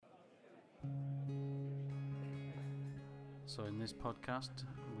So in this podcast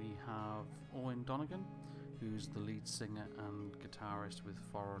we have Owen Donegan, who's the lead singer and guitarist with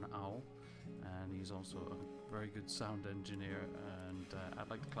Foreign Owl, and he's also a very good sound engineer, and I'd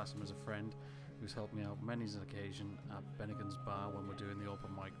like to class him as a friend who's helped me out many an occasion at Bennigan's Bar when we're doing the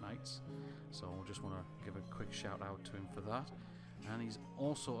open mic nights. So I just want to give a quick shout out to him for that. And he's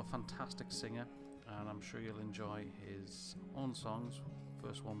also a fantastic singer, and I'm sure you'll enjoy his own songs,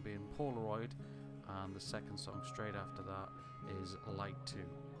 first one being Polaroid, and the second song straight after that is Light 2.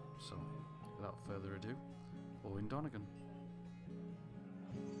 So without further ado, Owen Donegan.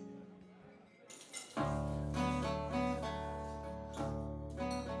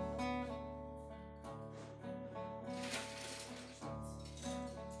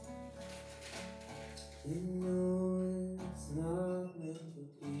 You know it's not meant to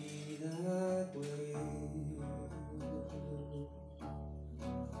be that way.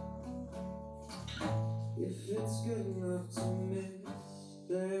 If it's good enough to miss,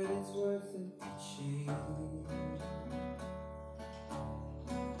 then it's worth it to change.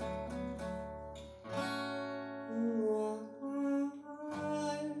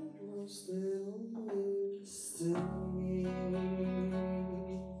 Right was still wasting me.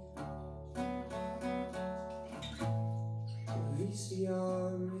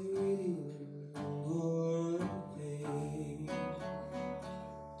 VCR radio or pain.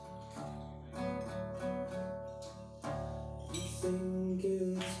 You think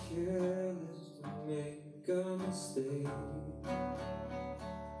it's careless to make a mistake.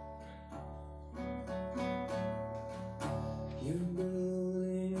 You're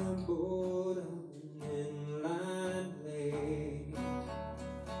building a boat on an inland lake.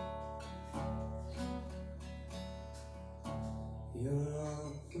 You're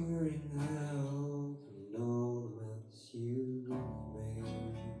offering help and all the mess you've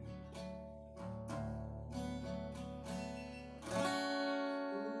made.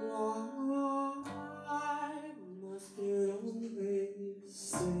 Why must you always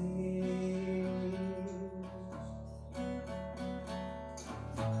say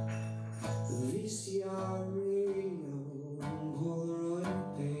VCR radio and Polaroid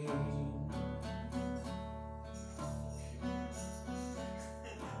pain?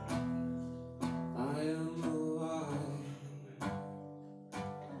 I am alive,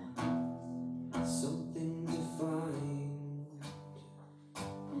 something to find.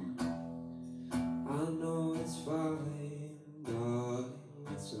 I know it's fine, darling,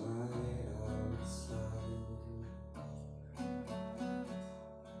 it's light outside.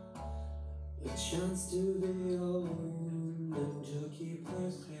 A chance to be alone and to keep her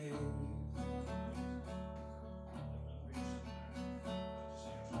safe.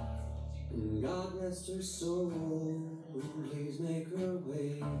 And God rest her soul, and please make her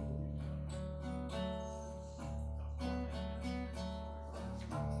wait.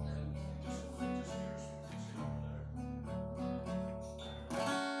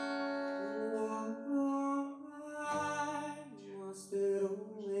 Why must it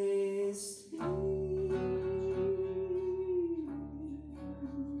always be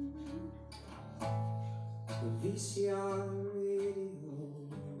the VCR radio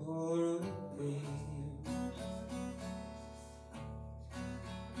or a pain?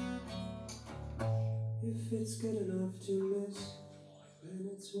 If it's good enough to miss, then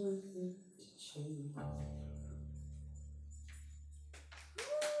it's worth it to change.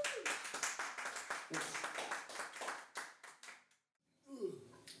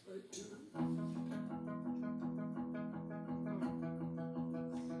 Right to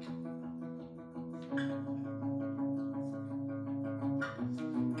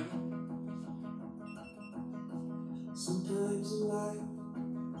sometimes in life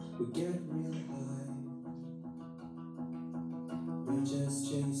we get real high. We're just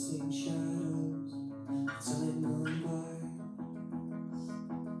chasing shadows, time gone by.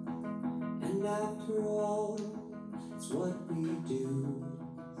 And after all, it's what we do.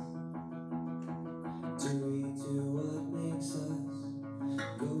 Do we do what makes us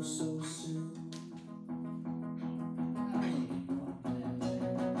go so soon?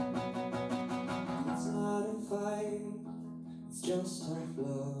 It's not a fight, it's just tough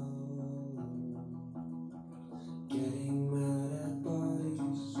love. Getting mad at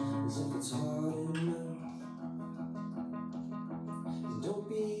bodies as if it's hard enough. And don't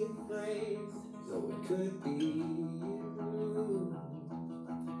be afraid, though it could be you.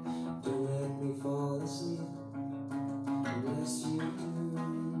 Don't let me fall asleep unless you do.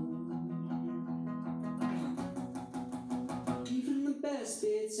 Even the best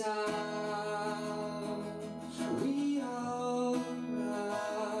bits are we alright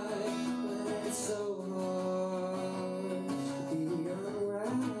when it's so hard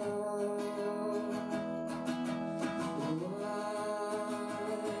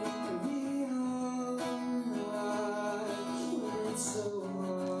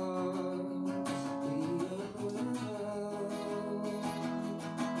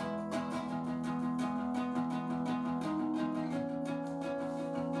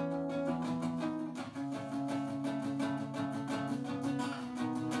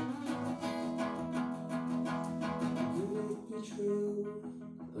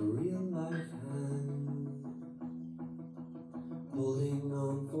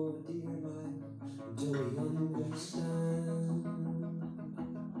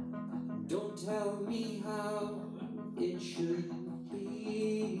Don't tell me how it should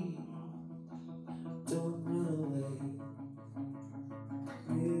be. Don't run away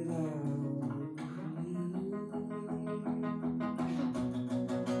without me.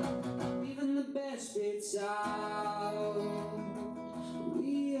 Even the best bits out,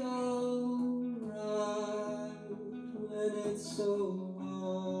 we all run when it's over.